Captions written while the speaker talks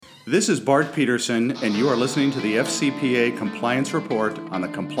This is Bart Peterson, and you are listening to the FCPA Compliance Report on the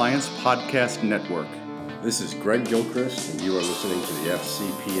Compliance Podcast Network. This is Greg Gilchrist, and you are listening to the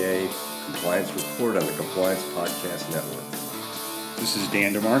FCPA Compliance Report on the Compliance Podcast Network. This is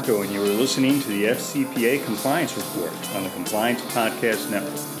Dan DeMarco, and you are listening to the FCPA Compliance Report on the Compliance Podcast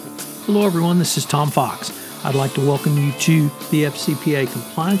Network. Hello, everyone. This is Tom Fox. I'd like to welcome you to the FCPA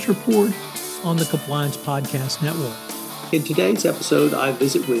Compliance Report on the Compliance Podcast Network. In today's episode, I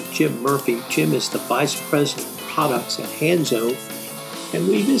visit with Jim Murphy. Jim is the Vice President of Products at Hanzo, and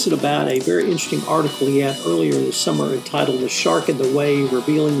we visit about a very interesting article he had earlier this summer entitled "The Shark in the Wave,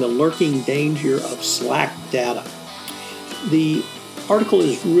 Revealing the Lurking Danger of Slack Data." The article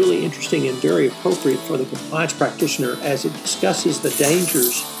is really interesting and very appropriate for the compliance practitioner as it discusses the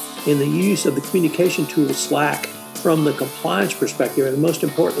dangers in the use of the communication tool Slack from the compliance perspective, and most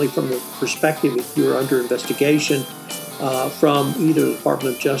importantly from the perspective if you're under investigation from either the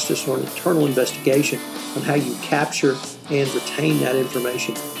Department of Justice or an internal investigation on how you capture and retain that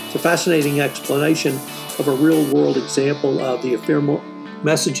information. It's a fascinating explanation of a real-world example of the ephemeral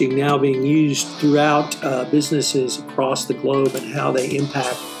messaging now being used throughout businesses across the globe and how they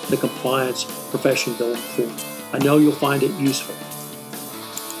impact the compliance profession going forward. I know you'll find it useful.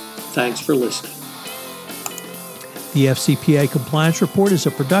 Thanks for listening. The FCPA Compliance Report is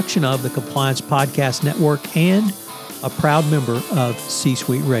a production of the Compliance Podcast Network and a proud member of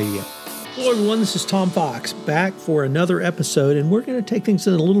C-Suite Radio. Hello, everyone. This is Tom Fox, back for another episode, and we're going to take things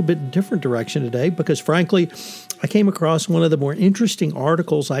in a little bit different direction today because, frankly, I came across one of the more interesting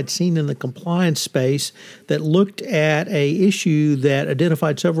articles I'd seen in the compliance space that looked at an issue that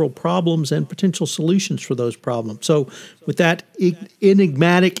identified several problems and potential solutions for those problems. So with that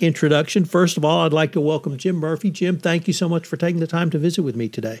enigmatic introduction, first of all, I'd like to welcome Jim Murphy. Jim, thank you so much for taking the time to visit with me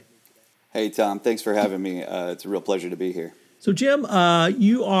today. Hey, Tom. Thanks for having me. It's a real pleasure to be here. So, Jim,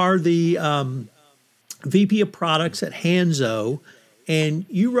 you are the VP of Products at Hanzo, and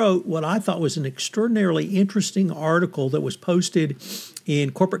you wrote what I thought was an extraordinarily interesting article that was posted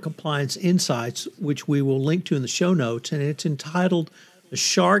in Corporate Compliance Insights, which we will link to in the show notes, and it's entitled "The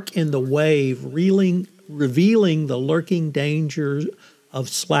Shark in the Wave, Revealing the Lurking Dangers of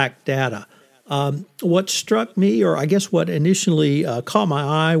Slack Data." What struck me, or I guess what initially caught my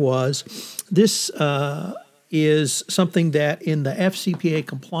eye, was this is something that in the FCPA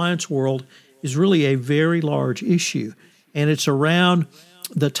compliance world is really a very large issue. And it's around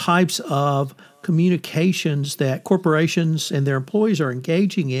the types of communications that corporations and their employees are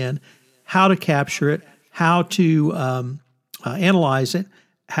engaging in, how to capture it, how to analyze it,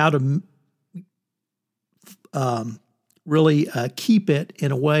 how to really keep it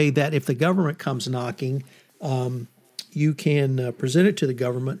in a way that if the government comes knocking, you can present it to the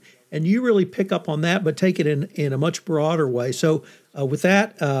government. And you really pick up on that, but take it in a much broader way. So with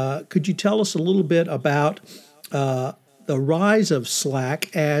that, could you tell us a little bit about the rise of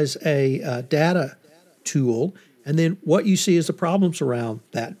Slack as a data tool, and then what you see as the problems around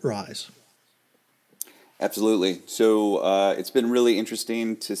that rise? Absolutely. So it's been really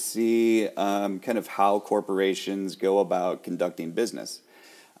interesting to see kind of how corporations go about conducting business.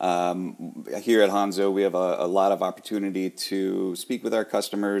 Here at Hanzo, we have a lot of opportunity to speak with our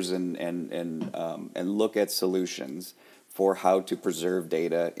customers and look at solutions for how to preserve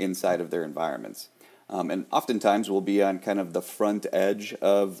data inside of their environments. And oftentimes we'll be on kind of the front edge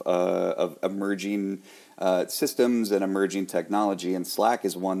of emerging systems and emerging technology, and Slack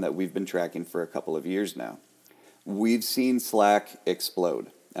is one that we've been tracking for a couple of years now. We've seen Slack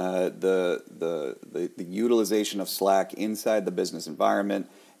explode. The utilization of Slack inside the business environment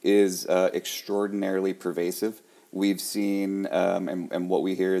is extraordinarily pervasive. We've seen, and what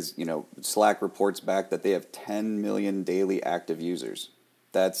we hear is, Slack reports back that they have 10 million daily active users.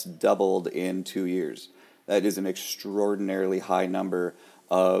 That's doubled in 2 years. That is an extraordinarily high number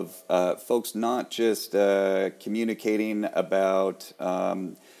of folks not just communicating about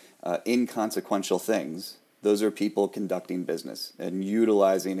inconsequential things. Those are people conducting business and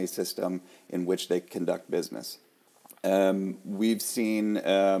utilizing a system in which they conduct business. We've seen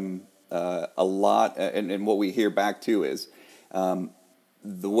a lot, and what we hear back too is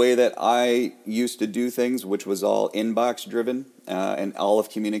the way that I used to do things, which was all inbox driven, and all of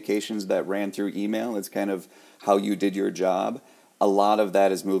communications that ran through email, it's kind of how you did your job. A lot of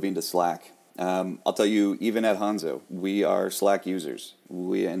that is moving to Slack. I'll tell you, even at Hanzo, we are Slack users.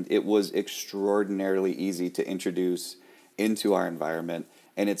 And it was extraordinarily easy to introduce into our environment,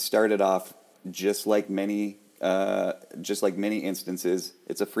 and it started off just like many instances.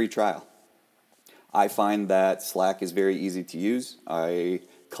 It's a free trial. I find that Slack is very easy to use. I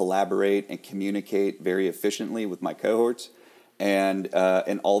collaborate and communicate very efficiently with my cohorts,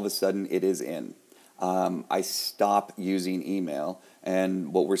 and all of a sudden it is in. I stop using email,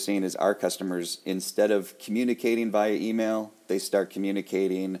 and what we're seeing is our customers, instead of communicating via email, they start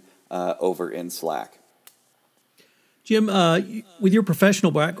communicating over in Slack. Jim, with your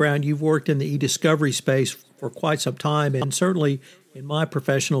professional background, you've worked in the e-discovery space for quite some time, and certainly in my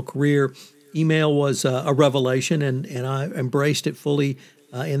professional career, email was a revelation, and I embraced it fully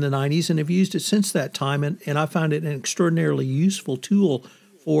in the 90s and have used it since that time, and I found it an extraordinarily useful tool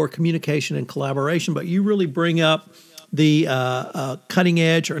for communication and collaboration. But you really bring up the cutting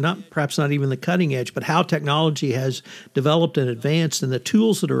edge, or perhaps not even the cutting edge, but how technology has developed and advanced, and the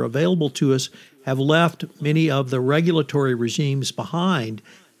tools that are available to us have left many of the regulatory regimes behind.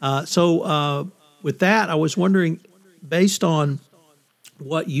 So with that, I was wondering, based on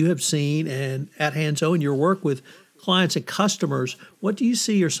what you have seen and at Hanzo and your work with clients and customers, what do you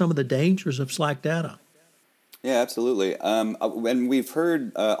see are some of the dangers of Slack data? Yeah, absolutely. And we've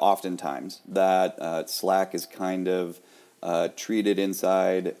heard oftentimes that Slack is kind of treated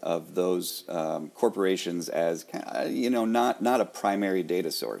inside of those corporations as not a primary data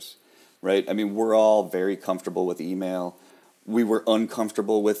source, right? I mean, we're all very comfortable with email. We were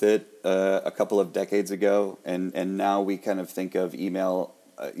uncomfortable with it a couple of decades ago, and now we kind of think of email.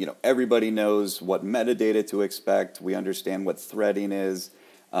 Everybody knows what metadata to expect. We understand what threading is.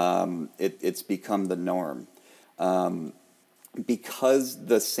 It's become the norm. Because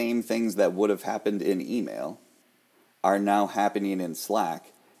the same things that would have happened in email are now happening in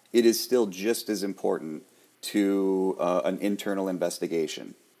Slack, it is still just as important to an internal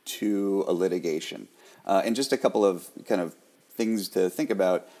investigation, to a litigation. And just a couple of kind of things to think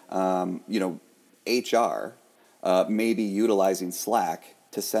about. HR may be utilizing Slack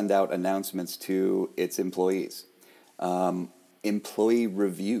to send out announcements to its employees. Employee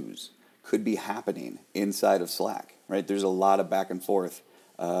reviews could be happening inside of Slack, right? There's a lot of back and forth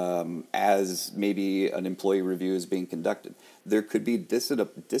as maybe an employee review is being conducted. There could be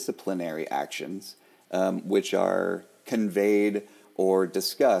disciplinary actions which are conveyed or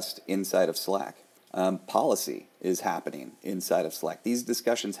discussed inside of Slack. Policy is happening inside of Slack. These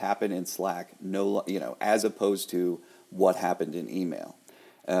discussions happen in Slack, as opposed to what happened in email.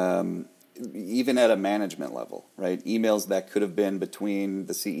 Even at a management level, right? Emails that could have been between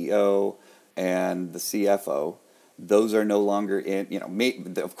the CEO and the CFO, those are no longer in,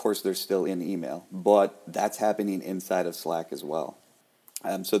 of course they're still in email, but that's happening inside of Slack as well.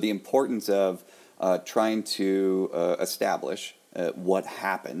 So the importance of trying to establish what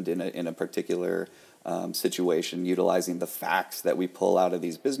happened in a particular situation, utilizing the facts that we pull out of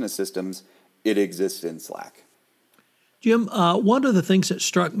these business systems, it exists in Slack. Jim, one of the things that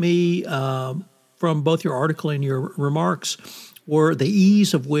struck me from both your article and your remarks were the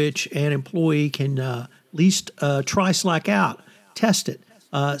ease of which an employee can at least try Slack out, test it,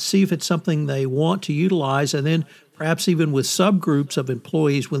 see if it's something they want to utilize, and then perhaps even with subgroups of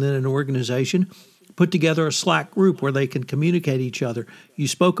employees within an organization, put together a Slack group where they can communicate each other. You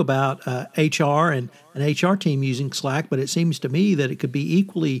spoke about HR and an HR team using Slack, but it seems to me that it could be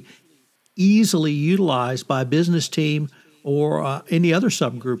easily utilized by a business team or any other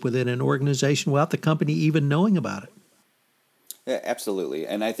subgroup within an organization without the company even knowing about it. Yeah, absolutely,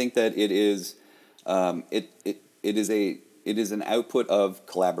 and I think that it is an output of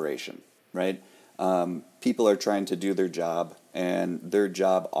collaboration, right? People are trying to do their job, and their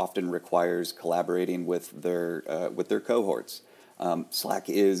job often requires collaborating with their cohorts. Slack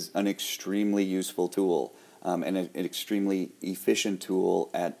is an extremely useful tool and an extremely efficient tool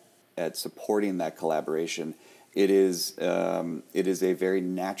at supporting that collaboration. It is a very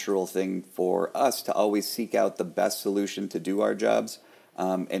natural thing for us to always seek out the best solution to do our jobs,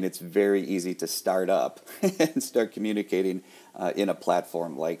 and it's very easy to start up and start communicating in a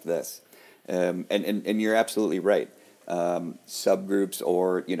platform like this. And you're absolutely right. Subgroups,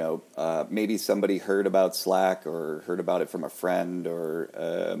 or maybe somebody heard about Slack or heard about it from a friend or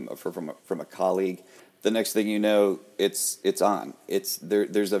from a colleague. The next thing you know, it's on.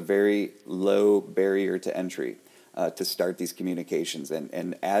 There's a very low barrier to entry to start these communications,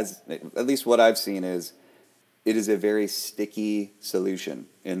 and as at least what I've seen is, it is a very sticky solution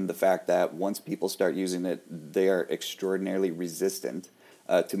in the fact that once people start using it, they are extraordinarily resistant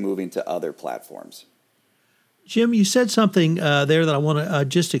to moving to other platforms. Jim, you said something there that I want to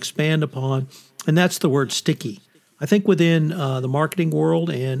just expand upon, and that's the word sticky. I think within the marketing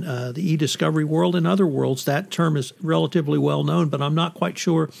world and the e-discovery world and other worlds, that term is relatively well known, but I'm not quite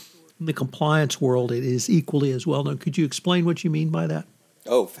sure in the compliance world it is equally as well known. Could you explain what you mean by that?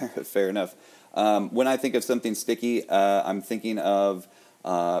 Oh, fair enough. When I think of something sticky, I'm thinking of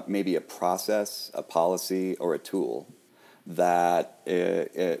maybe a process, a policy, or a tool. that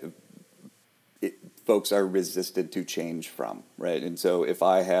folks are resistant to change from, right? And so if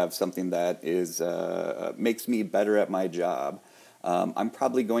I have something that is makes me better at my job, I'm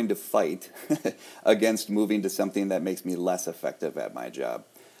probably going to fight against moving to something that makes me less effective at my job.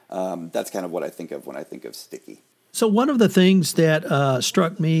 That's kind of what I think of when I think of sticky. So one of the things that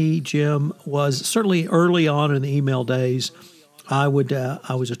struck me, Jim, was certainly early on in the email days, I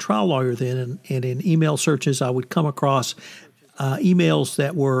was a trial lawyer then, and in email searches, I would come across emails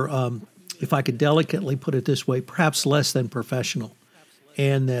that were, if I could delicately put it this way, perhaps less than professional,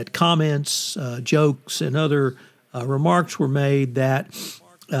 and that comments, jokes, and other remarks were made that,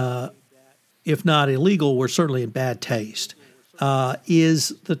 if not illegal, were certainly in bad taste. Is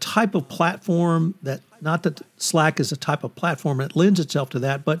the type of platform that, not that Slack is a type of platform that lends itself to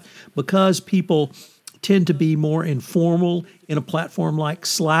that, but because people tend to be more informal in a platform like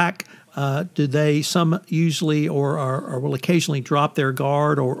Slack, do they some usually or will occasionally drop their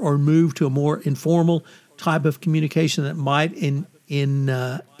guard or move to a more informal type of communication that might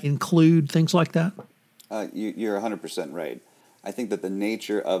include things like that? You're 100% right. I think that the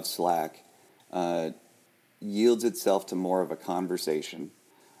nature of Slack yields itself to more of a conversation.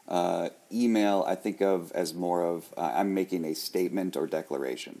 Email, I think of as more of I'm making a statement or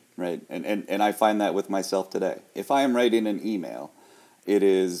declaration, right? And I find that with myself today. If I am writing an email, it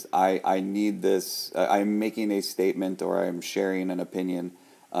is I need this. I'm making a statement or I'm sharing an opinion.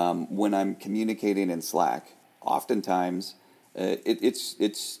 When I'm communicating in Slack, oftentimes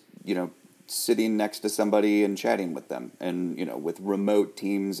it's sitting next to somebody and chatting with them, and with remote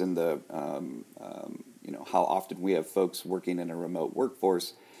teams and the how often we have folks working in a remote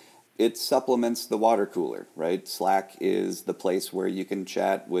workforce. It supplements the water cooler, right? Slack is the place where you can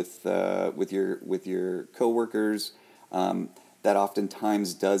chat with your coworkers. That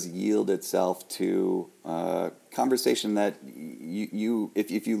oftentimes does yield itself to conversation that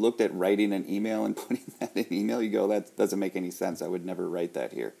if you looked at writing an email and putting that in email, you go, that doesn't make any sense. I would never write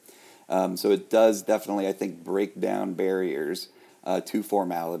that here. So it does definitely, I think, break down barriers to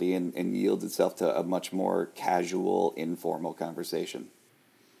formality and yields itself to a much more casual, informal conversation.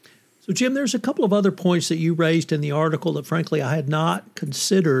 So, Jim, there's a couple of other points that you raised in the article that, frankly, I had not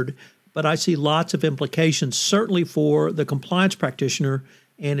considered, but I see lots of implications, certainly for the compliance practitioner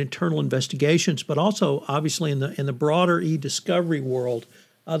and internal investigations, but also, obviously, in the broader e-discovery world.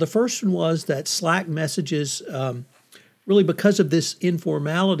 The first one was that Slack messages, really because of this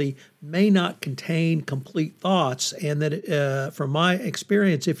informality, may not contain complete thoughts, and that, from my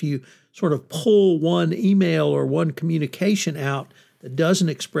experience, if you sort of pull one email or one communication out that doesn't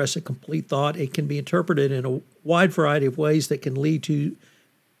express a complete thought, it can be interpreted in a wide variety of ways that can lead to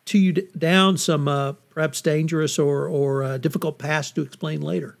you down some perhaps dangerous or difficult paths to explain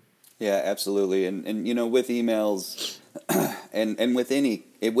later. Yeah, absolutely. And with emails and with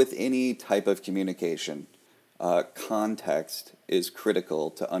any type of communication, context is critical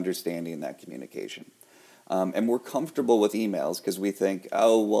to understanding that communication. And we're comfortable with emails because we think,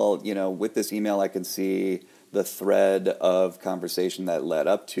 with this email I can see the thread of conversation that led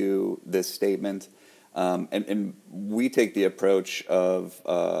up to this statement. And we take the approach of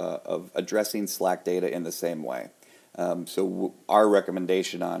addressing Slack data in the same way. So our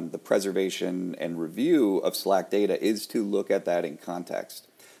recommendation on the preservation and review of Slack data is to look at that in context.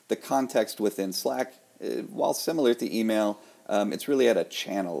 The context within Slack, while similar to email, it's really at a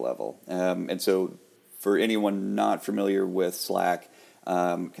channel level. And so for anyone not familiar with Slack,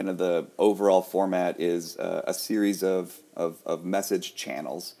 kind of the overall format is a series of message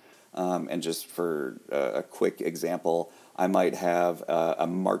channels. And just for a quick example, I might have a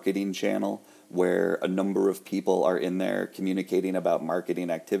marketing channel where a number of people are in there communicating about marketing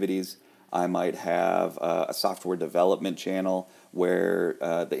activities. I might have a software development channel where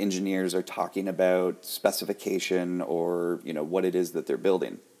the engineers are talking about specification or what it is that they're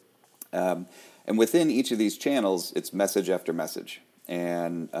building. And within each of these channels, it's message after message.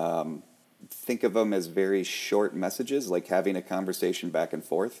 And think of them as very short messages, like having a conversation back and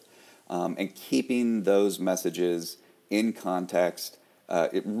forth. And keeping those messages in context,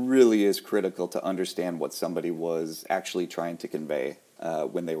 it really is critical to understand what somebody was actually trying to convey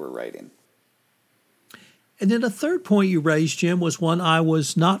when they were writing. And then a third point you raised, Jim, was one I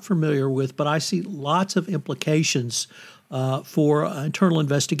was not familiar with, but I see lots of implications for internal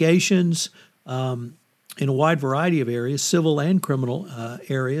investigations in a wide variety of areas, civil and criminal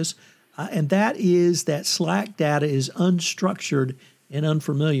areas, and that is that Slack data is unstructured and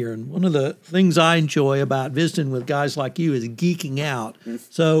unfamiliar. And one of the things I enjoy about visiting with guys like you is geeking out.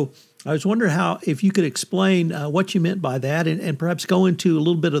 So I was wondering if you could explain what you meant by that and perhaps go into a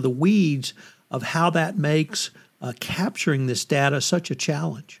little bit of the weeds of how that makes capturing this data such a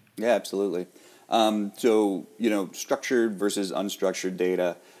challenge? Yeah, absolutely. So, structured versus unstructured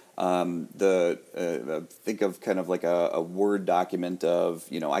data. Think of kind of like a Word document of,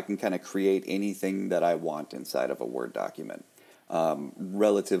 I can kind of create anything that I want inside of a Word document,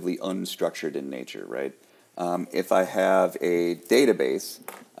 relatively unstructured in nature, right? If I have a database,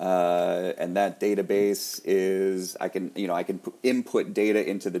 and that database is, I can input data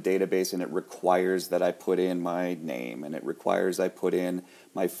into the database, and it requires that I put in my name, and it requires I put in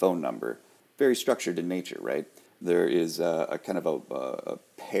my phone number. Very structured in nature, right? There is a kind of a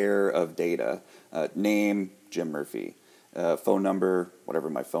pair of data, name, Jim Murphy, phone number, whatever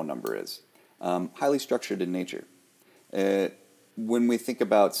my phone number is. Highly structured in nature. When we think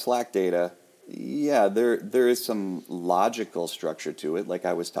about Slack data, yeah, there is some logical structure to it, like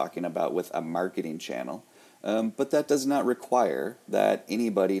I was talking about with a marketing channel. But that does not require that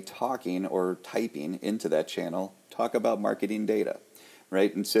anybody talking or typing into that channel talk about marketing data,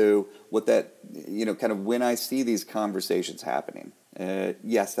 right? And so what that, kind of when I see these conversations happening,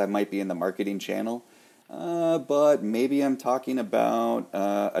 yes, that might be in the marketing channel, but maybe I'm talking about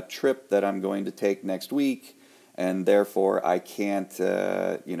a trip that I'm going to take next week, and therefore I can't,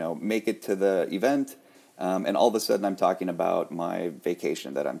 make it to the event, and all of a sudden I'm talking about my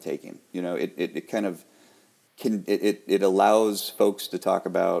vacation that I'm taking. It kind of it allows folks to talk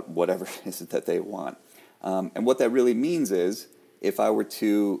about whatever it is that they want. And what that really means is, if I were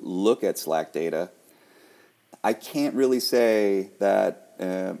to look at Slack data, I can't really say that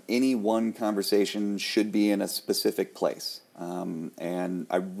any one conversation should be in a specific place. And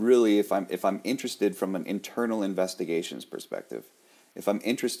I really, if I'm interested from an internal investigations perspective, if I'm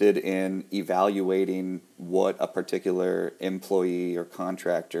interested in evaluating what a particular employee or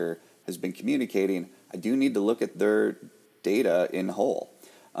contractor has been communicating, I do need to look at their data in whole.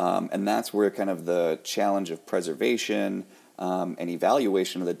 And that's where kind of the challenge of preservation and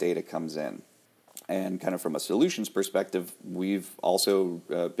evaluation of the data comes in. And kind of from a solutions perspective, we've also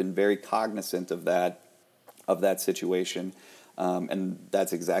been very cognizant of that situation. And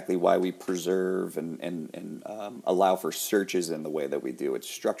that's exactly why we preserve and allow for searches in the way that we do. It's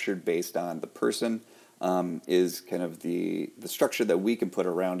structured based on the person, is kind of the structure that we can put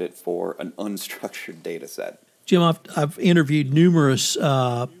around it for an unstructured data set. Jim, I've interviewed numerous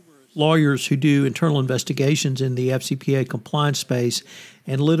lawyers who do internal investigations in the FCPA compliance space,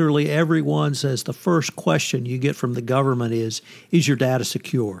 and literally everyone says the first question you get from the government is your data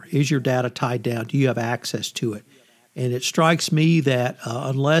secure? Is your data tied down? Do you have access to it? And it strikes me that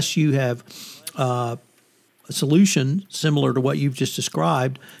unless you have a solution similar to what you've just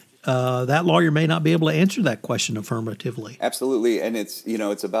described, that lawyer may not be able to answer that question affirmatively. Absolutely, and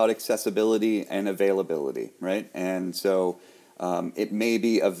it's about accessibility and availability, right? And so it may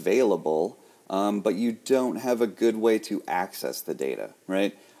be available, but you don't have a good way to access the data,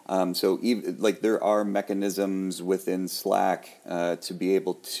 right? So even, there are mechanisms within Slack to be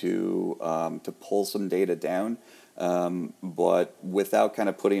able to pull some data down, but without kind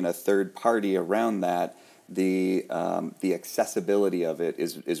of putting a third party around that, the accessibility of it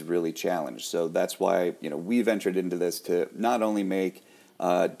is really challenged. So that's why we've entered into this to not only make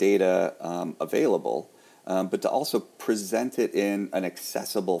data available, but to also present it in an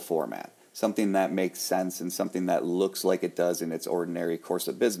accessible format, something that makes sense and something that looks like it does in its ordinary course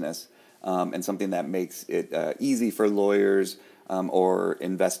of business, and something that makes it easy for lawyers or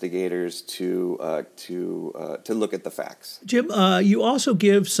investigators to look at the facts. Jim, you also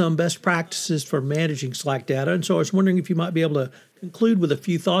give some best practices for managing Slack data, and so I was wondering if you might be able to conclude with a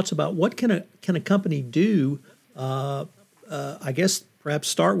few thoughts about what can a company do. I guess perhaps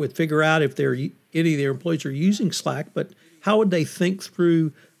start with figure out if any of their employees are using Slack, but how would they think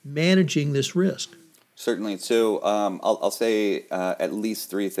through managing this risk? Certainly. So I'll say at least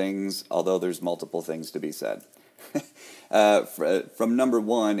three things, although there's multiple things to be said. From number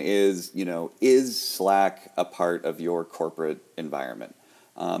one is Slack a part of your corporate environment?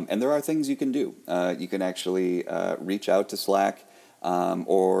 And there are things you can do. You can actually reach out to Slack,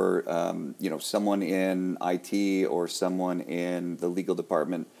 or someone in IT or someone in the legal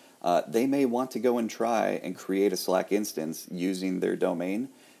department. They may want to go and try and create a Slack instance using their domain,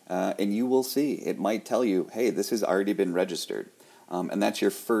 and you will see it might tell you, hey, this has already been registered. And that's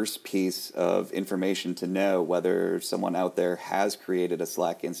your first piece of information to know whether someone out there has created a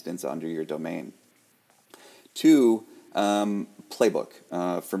Slack instance under your domain. Two,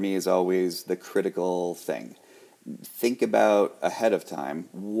 playbook for me is always the critical thing. Think about ahead of time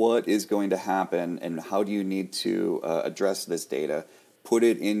what is going to happen and how do you need to address this data. Put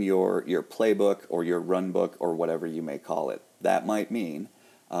it in your playbook or your run book or whatever you may call it. That might mean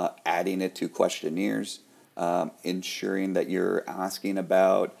adding it to questionnaires. ensuring that you're asking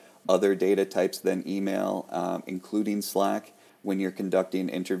about other data types than email, including Slack, when you're conducting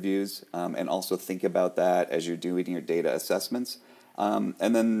interviews, and also think about that as you're doing your data assessments.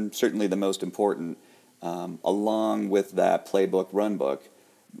 And then certainly the most important, along with that playbook, runbook,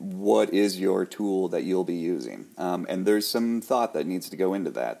 what is your tool that you'll be using? And there's some thought that needs to go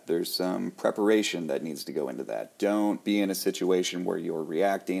into that. There's some preparation that needs to go into that. Don't be in a situation where you're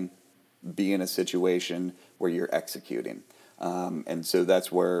reacting. Be in a situation where you're executing. And so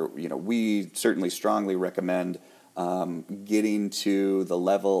that's where, we certainly strongly recommend getting to the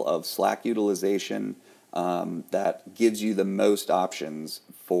level of Slack utilization that gives you the most options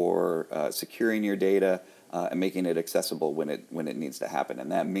for securing your data and making it accessible when it needs to happen.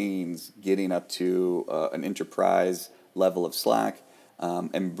 And that means getting up to an enterprise level of Slack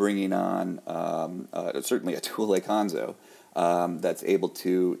and bringing on certainly a tool like Hanzo that's able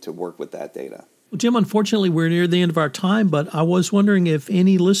to work with that data. Well, Jim, unfortunately, we're near the end of our time, but I was wondering if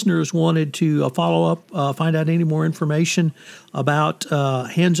any listeners wanted to follow up, find out any more information about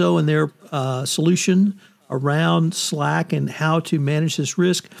Hanzo and their solution around Slack and how to manage this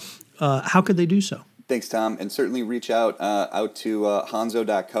risk. How could they do so? Thanks, Tom, and certainly reach out to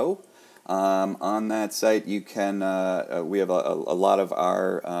hanzo.co. On that site, you can. We have a lot of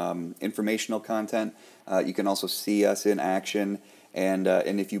our informational content. You can also see us in action, and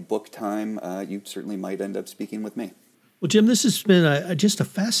if you book time, you certainly might end up speaking with me. Well, Jim, this has been just a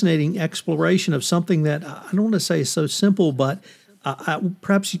fascinating exploration of something that I don't want to say is so simple, but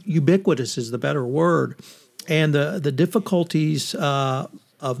perhaps ubiquitous is the better word, and the difficulties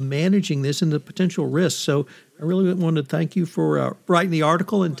of managing this and the potential risks. So I really want to thank you for writing the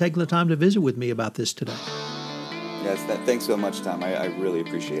article and taking the time to visit with me about this today. Yes, thanks so much, Tom. I really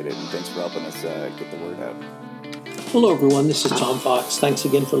appreciate it, and thanks for helping us get the word out. Hello, everyone. This is Tom Fox. Thanks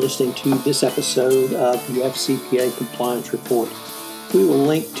again for listening to this episode of the FCPA Compliance Report. We will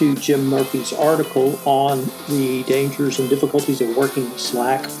link to Jim Murphy's article on the dangers and difficulties of working with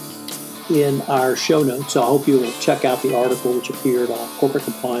Slack in our show notes. So I hope you will check out the article which appeared on Corporate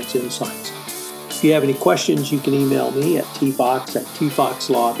Compliance Insights. If you have any questions, you can email me at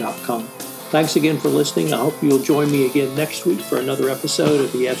tfox@tfoxlaw.com. Thanks again for listening. I hope you'll join me again next week for another episode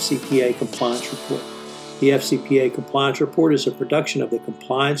of the FCPA Compliance Report. The FCPA Compliance Report is a production of the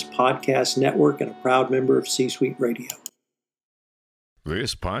Compliance Podcast Network and a proud member of C-Suite Radio.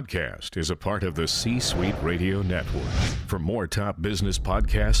 This podcast is a part of the C-Suite Radio Network. For more top business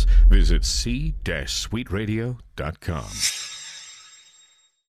podcasts, visit c-suiteradio.com.